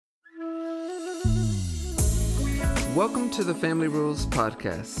Welcome to the Family Rules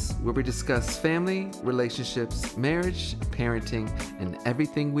Podcast, where we discuss family, relationships, marriage, parenting, and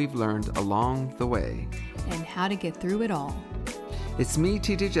everything we've learned along the way. And how to get through it all. It's me,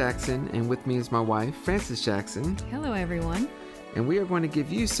 TJ Jackson, and with me is my wife, Frances Jackson. Hello, everyone. And we are going to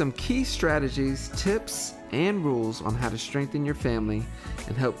give you some key strategies, tips, and rules on how to strengthen your family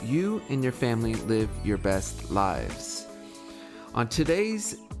and help you and your family live your best lives. On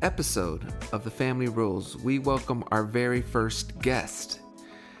today's episode of the Family Rules, we welcome our very first guest.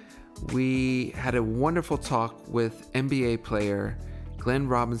 We had a wonderful talk with NBA player Glenn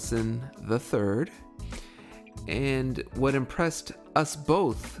Robinson III. And what impressed us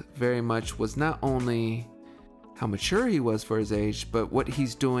both very much was not only how mature he was for his age, but what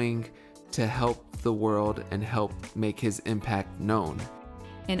he's doing to help the world and help make his impact known.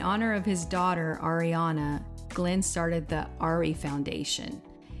 In honor of his daughter, Ariana, Glenn started the ARI Foundation.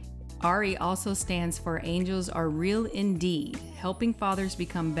 ARI also stands for Angels Are Real Indeed, helping fathers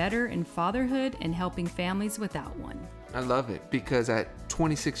become better in fatherhood and helping families without one. I love it because at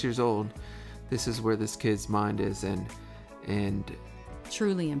 26 years old, this is where this kid's mind is, and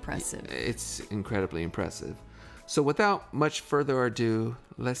truly impressive. It's incredibly impressive. So without much further ado,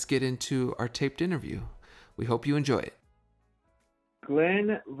 let's get into our taped interview. We hope you enjoy it.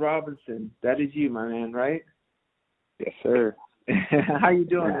 Glenn Robinson, that is you, my man, right? Yes, sir. How you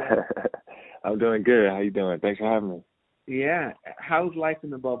doing, man? I'm doing good. How you doing? Thanks for having me. Yeah. How's life in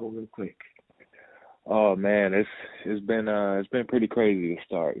the bubble, real quick? Oh man, it's been pretty crazy to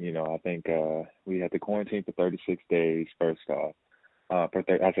start. You know, I think we had to quarantine for 36 days first off. I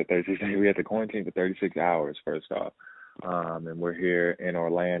said 36 days. We had to quarantine for 36 hours first off, and we're here in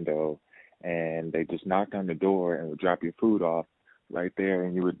Orlando, and they just knocked on the door and would drop your food off right there,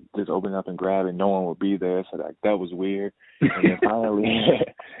 and you would just open up and grab it. No one would be there, so that was weird. And then finally,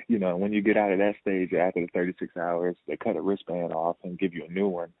 you know, when you get out of that stage after the 36 hours, they cut a wristband off and give you a new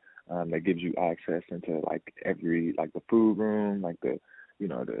one. That gives you access into the food room,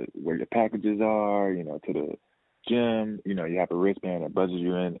 where your packages are, you know, to the gym. You know, you have a wristband that buzzes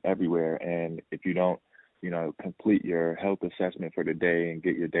you in everywhere. And if you don't, you know, complete your health assessment for the day and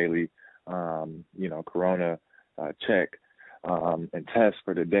get your daily, corona check and test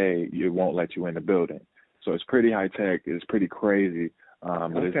for the day, it won't let you in the building. So it's pretty high tech. It's pretty crazy.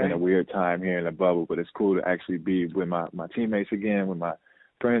 But It's been a weird time here in the bubble. But it's cool to actually be with my teammates again, with my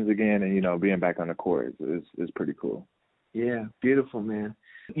friends again, and, you know, being back on the court is pretty cool. Yeah, beautiful, man.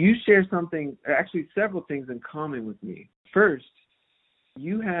 You share several things in common with me. First,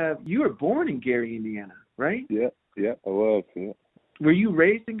 you were born in Gary, Indiana, right? Yeah, I was. Yeah. Were you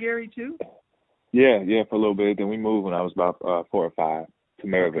raised in Gary too? Yeah, for a little bit. Then we moved when I was about 4 or 5 to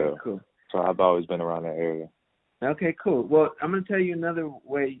Maryville. Okay, cool. So I've always been around that area. Okay, cool. Well, I'm going to tell you another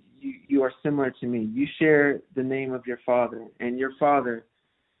way you are similar to me. You share the name of your father, and your father,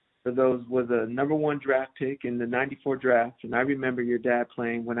 for those, was a number 1 draft pick in the 94 draft. And I remember your dad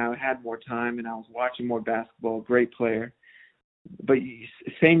playing when I had more time and I was watching more basketball. Great player. But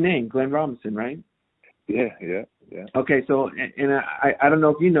same name, Glenn Robinson, right? Yeah. Okay, so, and I don't know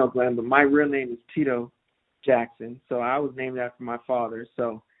if you know, Glenn, but my real name is Tito Jackson. So I was named after my father.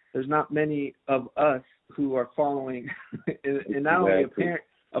 So there's not many of us who are following in not only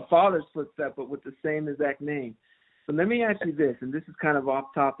a father's footstep, but with the same exact name. So let me ask you this, and this is kind of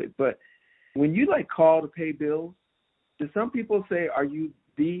off topic, but when you call to pay bills, do some people say, "Are you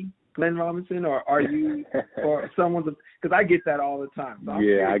the Glenn Robinson," or are you, or someone's? Because I get that all the time. So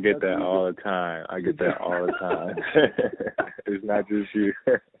I get that all the time. It's not just you.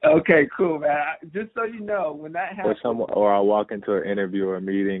 Okay, cool, man. Just so you know, when that happens, or I walk into an interview or a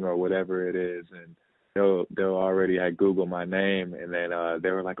meeting or whatever it is, and they'll already had Google my name, and then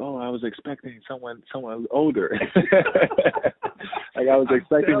they were like, "Oh, I was expecting someone older." Like I was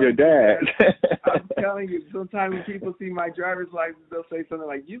expecting your dad. I'm telling you, sometimes when people see my driver's license, they'll say something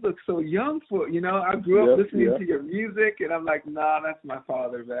like, "You look so young for," you know, I grew up listening to your music, and I'm like, "Nah, that's my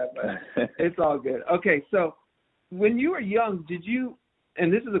father, man." But it's all good. Okay, so when you were young, did you?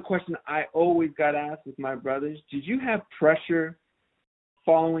 And this is a question I always got asked with my brothers. Did you have pressure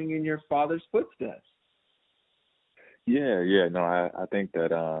following in your father's footsteps? Yeah. No, I think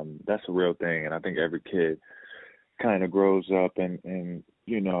that that's a real thing, and I think every kid kind of grows up, and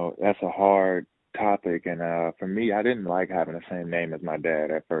you know, that's a hard topic. And for me, I didn't like having the same name as my dad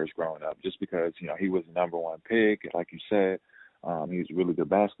at first growing up, just because, you know, he was the number 1 pick, like you said. He was a really good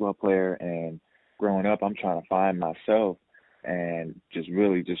basketball player, and growing up, I'm trying to find myself and just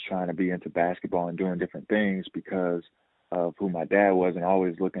trying to be into basketball and doing different things because of who my dad was, and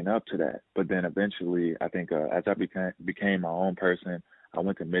always looking up to that. But then eventually, I think as I became my own person, I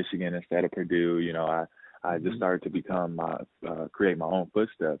went to Michigan instead of Purdue. You know, I just started to become create my own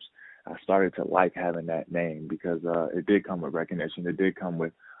footsteps. I started to like having that name because it did come with recognition. It did come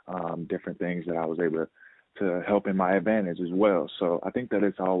with different things that I was able to help in my advantage as well. So I think that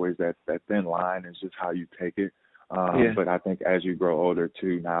it's always that thin line is just how you take it. But I think as you grow older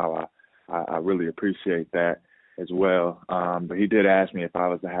too, now I really appreciate that as well. But he did ask me if I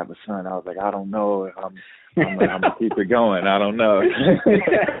was to have a son. I was like, I don't know if I'm gonna keep it going. I don't know.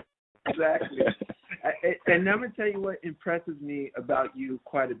 Exactly. And I'm gonna tell you what impresses me about you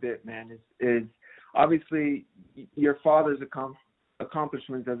quite a bit, man, is obviously your father's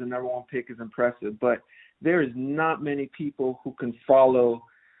accomplishments as a number one pick is impressive, but there is not many people who can follow.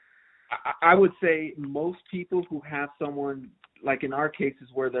 I would say most people who have someone, like in our cases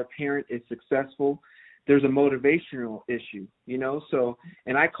where their parent is successful, there's a motivational issue, you know. So,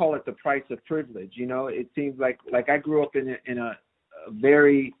 and I call it the price of privilege. You know, it seems like I grew up in a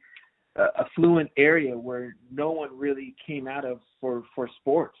very affluent area where no one really came out of for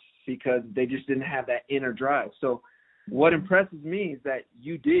sports because they just didn't have that inner drive. So what impresses me is that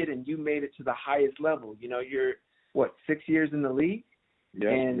you did, and you made it to the highest level. You know, you're 6 years in the league? Yeah,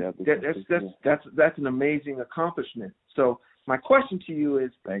 and that's an amazing accomplishment. So my question to you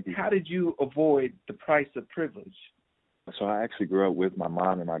is, how did you avoid the price of privilege? So I actually grew up with my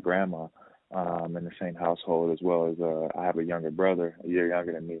mom and my grandma in the same household, as well as I have a younger brother, a year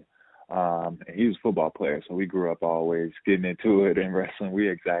younger than me. And he was a football player, so we grew up always getting into it and wrestling.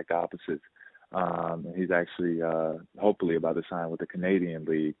 We're exact opposites. And he's actually hopefully about to sign with the Canadian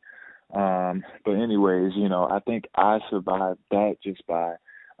League. But anyways, you know, I think I survived that just by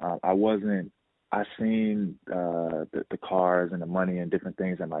I seen the cars and the money and different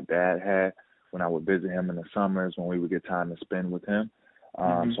things that my dad had when I would visit him in the summers when we would get time to spend with him.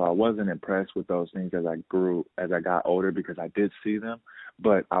 So I wasn't impressed with those things as I got older, because I did see them,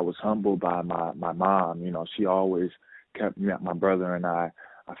 but I was humbled by my mom. You know, she always kept my brother and I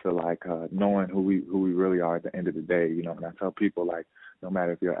feel like knowing who we really are at the end of the day, you know. And I tell people, like, no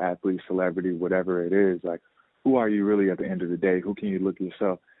matter if you're an athlete, celebrity, whatever it is, like, who are you really at the end of the day? Who can you look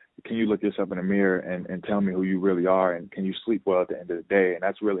yourself? Can you look yourself in the mirror and tell me who you really are? And can you sleep well at the end of the day? And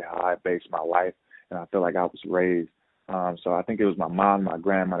that's really how I base my life. And I feel like I was raised. So I think it was my mom and my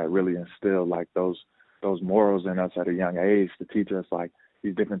grandma that really instilled like those morals in us at a young age to teach us like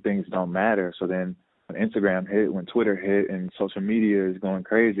these different things don't matter. So then when Instagram hit, when Twitter hit, and social media is going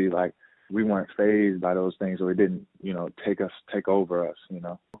crazy, like, we weren't fazed by those things, or it didn't, you know, take over us, you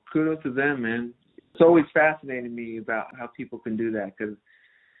know. Kudos to them, man. It's always fascinated me about how people can do that, because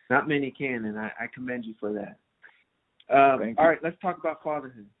not many can, and I commend you for that. All right, let's talk about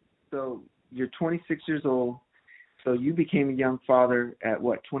fatherhood. So you're 26 years old. So you became a young father at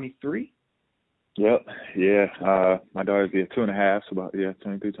what, 23? Yep. Yeah. My daughter's 2.5, so about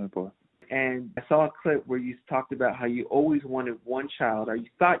 23, 24. And I saw a clip where you talked about how you always wanted one child, or you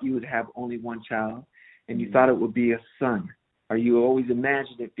thought you would have only one child, and you thought it would be a son, or you always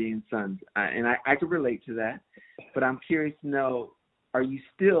imagined it being sons. And I could relate to that, but I'm curious to know, are you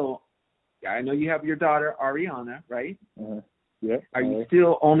still, I know you have your daughter, Ariana, right? Yeah. Are you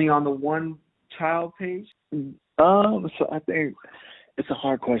still only on the one child page? So I think it's a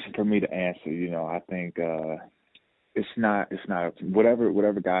hard question for me to answer. You know, I think it's not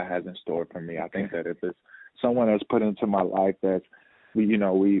whatever God has in store for me. I think that if it's someone that's put into my life that we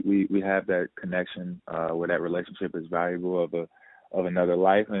have that connection where that relationship is valuable of another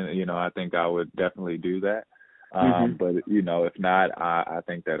life, and you know, I think I would definitely do that. But you know, if not, I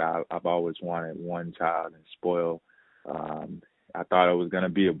think that I've always wanted one child and spoil. I thought it was gonna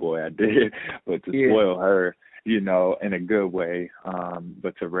be a boy, I did, but to spoil her, you know, in a good way,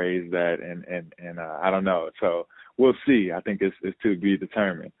 but to raise that and I don't know. So we'll see. I think it's to be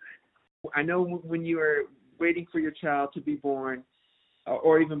determined. I know when you were waiting for your child to be born,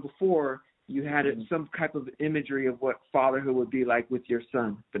 or even before, you had some type of imagery of what fatherhood would be like with your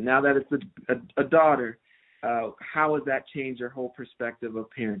son. But now that it's a daughter, how has that changed your whole perspective of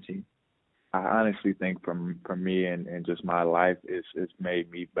parenting? I honestly think from me and just my life, it's made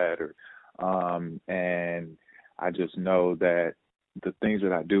me better. And I just know that the things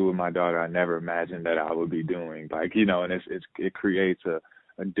that I do with my daughter, I never imagined that I would be doing. Like, you know, and it creates a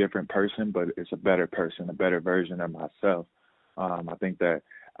different person, but it's a better person, a better version of myself. I think that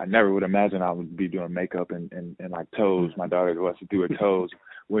I never would imagine I would be doing makeup and like toes. My daughter wants to do her toes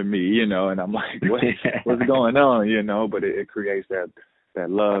with me, you know, and I'm like, what's going on, you know? But it creates that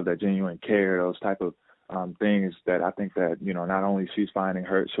love, that genuine care, those type of things that I think that, you know, not only she'll find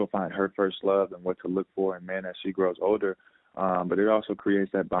her first love and what to look for in men as she grows older, but it also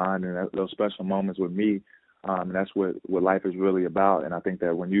creates that bond and those special moments with me And that's what life is really about. And I think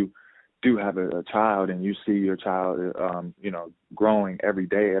that when you do have a child and you see your child, growing every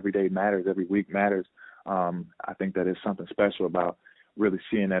day matters, every week matters. I think that is something special about really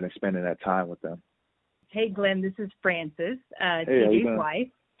seeing that and spending that time with them. Hey, Glenn, this is Frances, Hey, TJ's wife.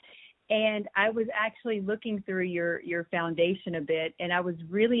 And I was actually looking through your foundation a bit, and I was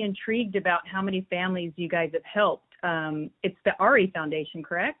really intrigued about how many families you guys have helped. It's the Ari Foundation,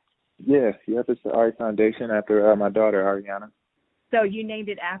 correct? Yeah, yep, it's the Ari Foundation after my daughter, Ariana. So you named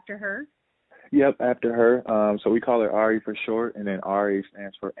it after her? Yep, after her. So we call her Ari for short, and then Ari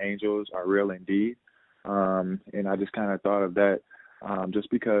stands for Angels Are Real Indeed. And I just kind of thought of that just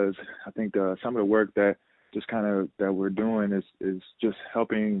because I think some of the work that we're doing is just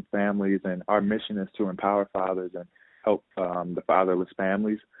helping families, and our mission is to empower fathers and help the fatherless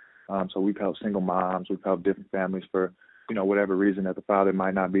families. So we've helped single moms, we've helped different families for, whatever reason that the father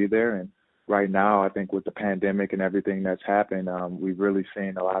might not be there. And right now, I think with the pandemic and everything that's happened, we've really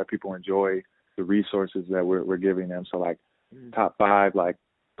seen a lot of people enjoy the resources that we're giving them. So like top 5, like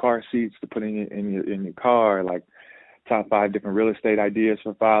car seats to put in your car, like top 5 different real estate ideas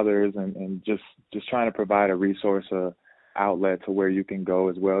for fathers, and just trying to provide a resource, outlet to where you can go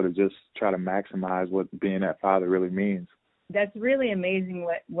as well to just try to maximize what being that father really means. That's really amazing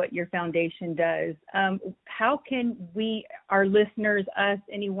what your foundation does. How can we, our listeners, us,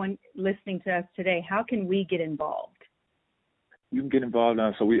 anyone listening to us today, how can we get involved? You can get involved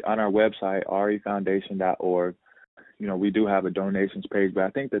on our website, arifoundation.org. We do have a donations page, but I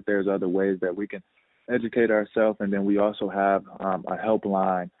think that there's other ways that we can educate ourselves, and then we also have a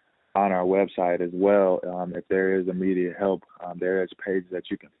helpline on our website as well. If there is immediate help, there is a page that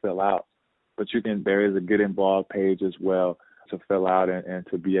you can fill out, but there is a get involved page as well to fill out and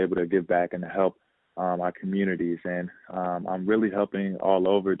to be able to give back and to help our communities. And I'm really helping all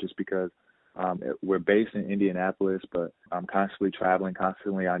over just because we're based in Indianapolis, but I'm constantly traveling,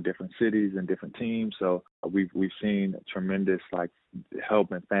 constantly on different cities and different teams. So we've seen tremendous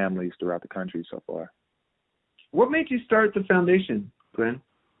help in families throughout the country so far. What made you start the foundation, Glenn?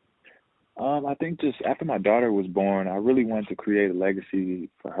 I think just after my daughter was born, I really wanted to create a legacy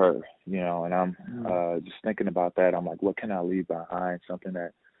for her, and I'm just thinking about that. I'm like, what can I leave behind? Something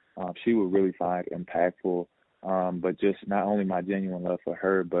that she would really find impactful, but just not only my genuine love for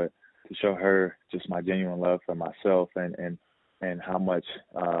her, but to show her just my genuine love for myself and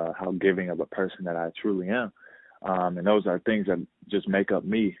how giving of a person that I truly am. And those are things that just make up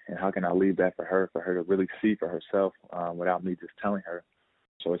me. And how can I leave that for her to really see for herself without me just telling her?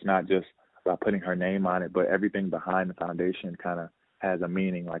 So it's not just about putting her name on it, but everything behind the foundation kind of has a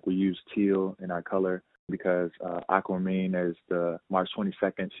meaning. Like we use teal in our color because aquamarine is the March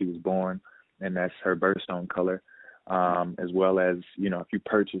 22nd she was born, and that's her birthstone color. As well as, if you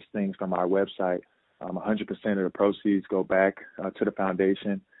purchase things from our website, 100% of the proceeds go back to the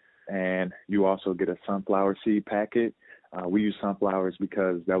foundation, and you also get a sunflower seed packet. We use sunflowers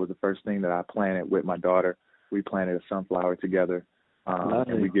because that was the first thing that I planted with my daughter. We planted a sunflower together,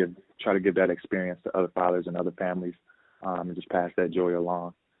 and we try to give that experience to other fathers and other families, and just pass that joy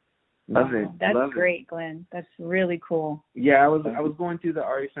along. Love it. That's Love great, Glenn. That's really cool. Yeah, I was going through the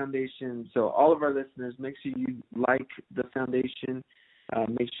Ari Foundation. So all of our listeners, make sure you like the foundation.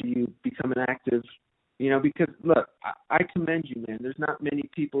 Make sure you become an active, because look, I commend you, man. There's not many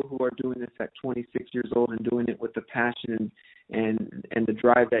people who are doing this at 26 years old and doing it with the passion and the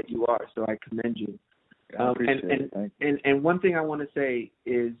drive that you are. So I commend you. I appreciate it. And one thing I want to say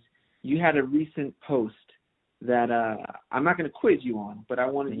is you had a recent post that I'm not going to quiz you on, but I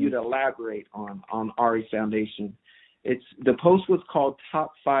wanted you to elaborate on Ari Foundation. The post was called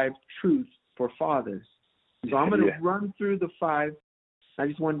Top 5 Truths for Fathers. So I'm going to run through the 5. I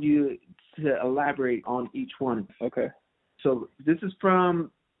just wanted you to elaborate on each one. Okay. So this is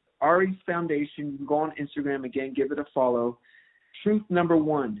from Ari's Foundation. You can go on Instagram again, give it a follow. Truth number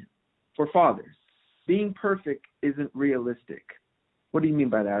 1 for fathers: being perfect isn't realistic. What do you mean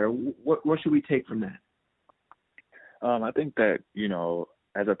by that, or what should we take from that? I think that,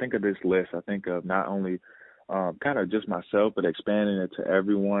 as I think of this list, I think of not only kind of just myself, but expanding it to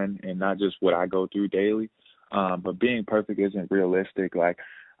everyone and not just what I go through daily. But being perfect isn't realistic. Like,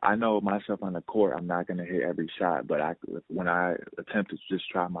 I know myself on the court, I'm not going to hit every shot, but when I attempt to just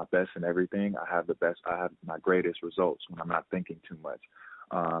try my best in everything, I have my greatest results when I'm not thinking too much.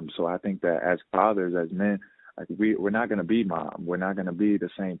 So I think that as fathers, as men, like we're not going to be mom. We're not going to be the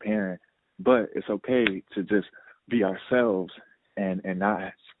same parent, but it's okay to just be ourselves and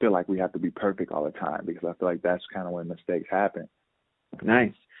not feel like we have to be perfect all the time, because I feel like that's kind of when mistakes happen.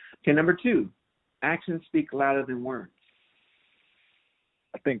 Nice. Okay, number 2, actions speak louder than words.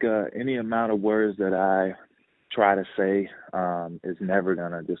 I think any amount of words that I try to say is never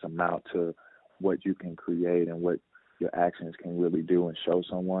going to just amount to what you can create and what your actions can really do and show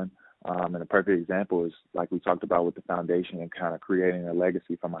someone. And a perfect example is like we talked about with the foundation and kind of creating a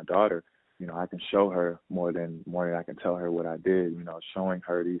legacy for my daughter. You know, I can show her more than I can tell her what I did, you know, showing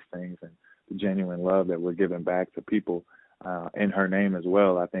her these things and the genuine love that we're giving back to people in her name as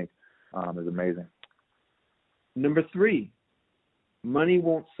well, I think is amazing. Number 3, money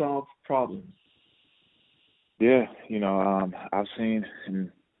won't solve problems. Yeah, you know, I've seen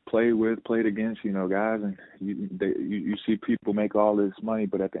and played against, you know, guys, and you see people make all this money,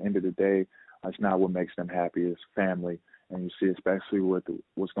 but at the end of the day, that's not what makes them happy. It's family, and you see, especially with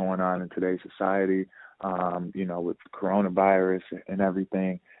what's going on in today's society, you know, with coronavirus and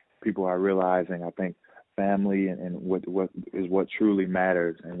everything, people are realizing, I think, family and what truly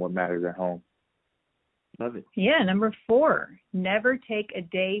matters and what matters at home. Love it. Yeah, number 4, never take a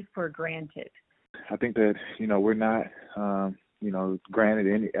day for granted. I think that, you know, we're not, you know,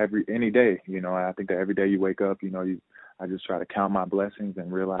 granted any day. You know, I think that every day you wake up, you know, I just try to count my blessings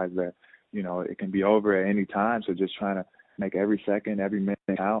and realize that, you know, it can be over at any time. So just trying to make every second, every minute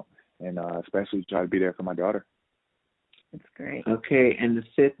count, and especially try to be there for my daughter. That's great. Okay, and the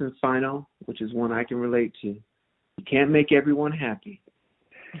 5th and final, which is one I can relate to. You can't make everyone happy.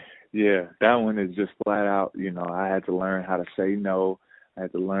 Yeah, that one is just flat out, you know, I had to learn how to say no. I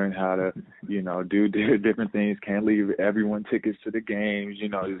had to learn how to, you know, do different things. Can't leave everyone tickets to the games. You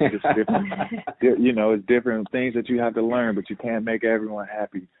know, it's just different. You know, it's different things that you have to learn, but you can't make everyone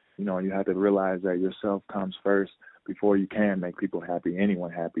happy. You know, you have to realize that yourself comes first before you can make people happy,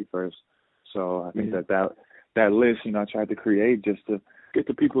 anyone happy first. So I think that list, you know, I tried to create just to get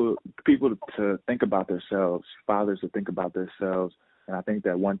the people to think about themselves, fathers to think about themselves. And I think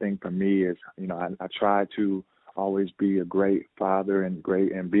that one thing for me is, you know, I try to always be a great father and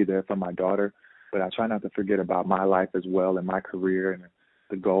be there for my daughter, but I try not to forget about my life as well and my career and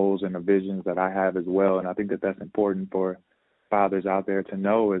the goals and the visions that I have as well. And I think that that's important for fathers out there to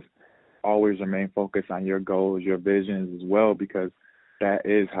know, is always remain focused on your goals, your visions as well, because that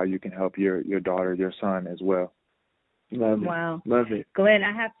is how you can help your daughter, your son as well. Love it. Wow. Love it. Glenn,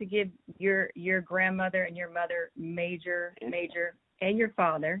 I have to give your grandmother and your mother major, and your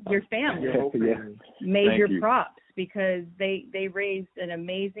father, your family, major props, because they raised an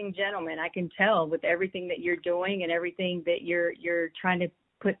amazing gentleman. I can tell with everything that you're doing and everything that you're trying to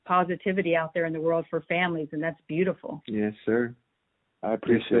put positivity out there in the world for families, and that's beautiful. Yes, sir. I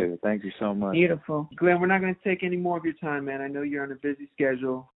appreciate it. Thank you so much. Beautiful. Glenn, we're not going to take any more of your time, man. I know you're on a busy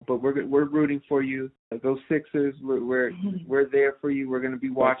schedule, but we're rooting for you. Those Sixers, we're there for you. We're going to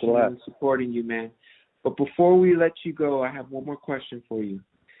be watching you and supporting you, man. But before we let you go, I have one more question for you.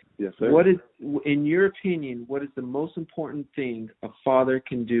 Yes, sir. What is, in your opinion, what is the most important thing a father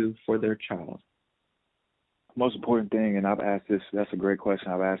can do for their child? Most important thing, and I've asked this, that's a great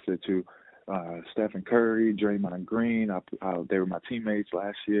question. I've asked it to Stephen Curry, Draymond Green. They were my teammates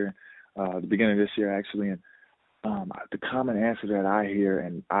last year, the beginning of this year, actually. And the common answer that I hear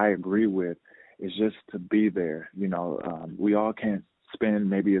and I agree with is just to be there. You know, we all can't spend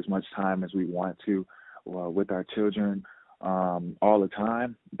maybe as much time as we want to with our children all the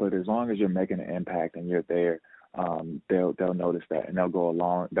time, but as long as you're making an impact and you're there, they'll notice that, and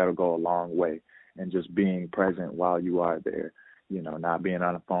that'll go a long way. And just being present while you are there, you know, not being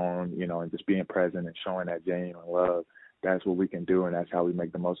on the phone, you know, and just being present and showing that genuine love. That's what we can do, and that's how we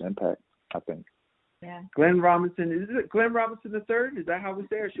make the most impact, I think. Yeah. Glenn Robinson, is it Glenn Robinson III? Is that how it's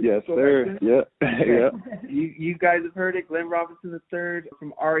there? Yes, sir. Yeah. Okay. You guys have heard it. Glenn Robinson III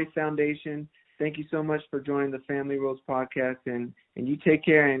from RE Foundation. Thank you so much for joining the Family Roads podcast, and you take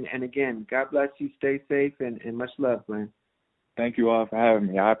care. And again, God bless you. Stay safe, and much love, Glenn. Thank you all for having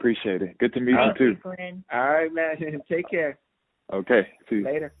me. I appreciate it. Good to meet you too. Glenn. All right, man. Take care. Okay. See you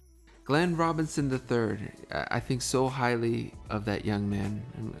Later. Glenn Robinson III, I think so highly of that young man.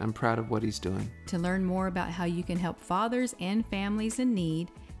 I'm proud of what he's doing. To learn more about how you can help fathers and families in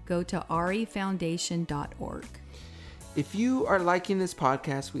need, go to refoundation.org. If you are liking this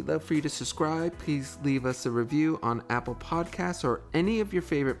podcast, we'd love for you to subscribe. Please leave us a review on Apple Podcasts or any of your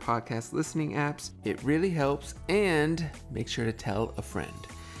favorite podcast listening apps. It really helps, and make sure to tell a friend.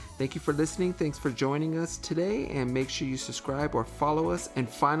 Thank you for listening. Thanks for joining us today, and make sure you subscribe or follow us. And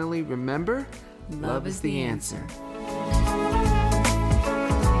finally, remember, love is the answer.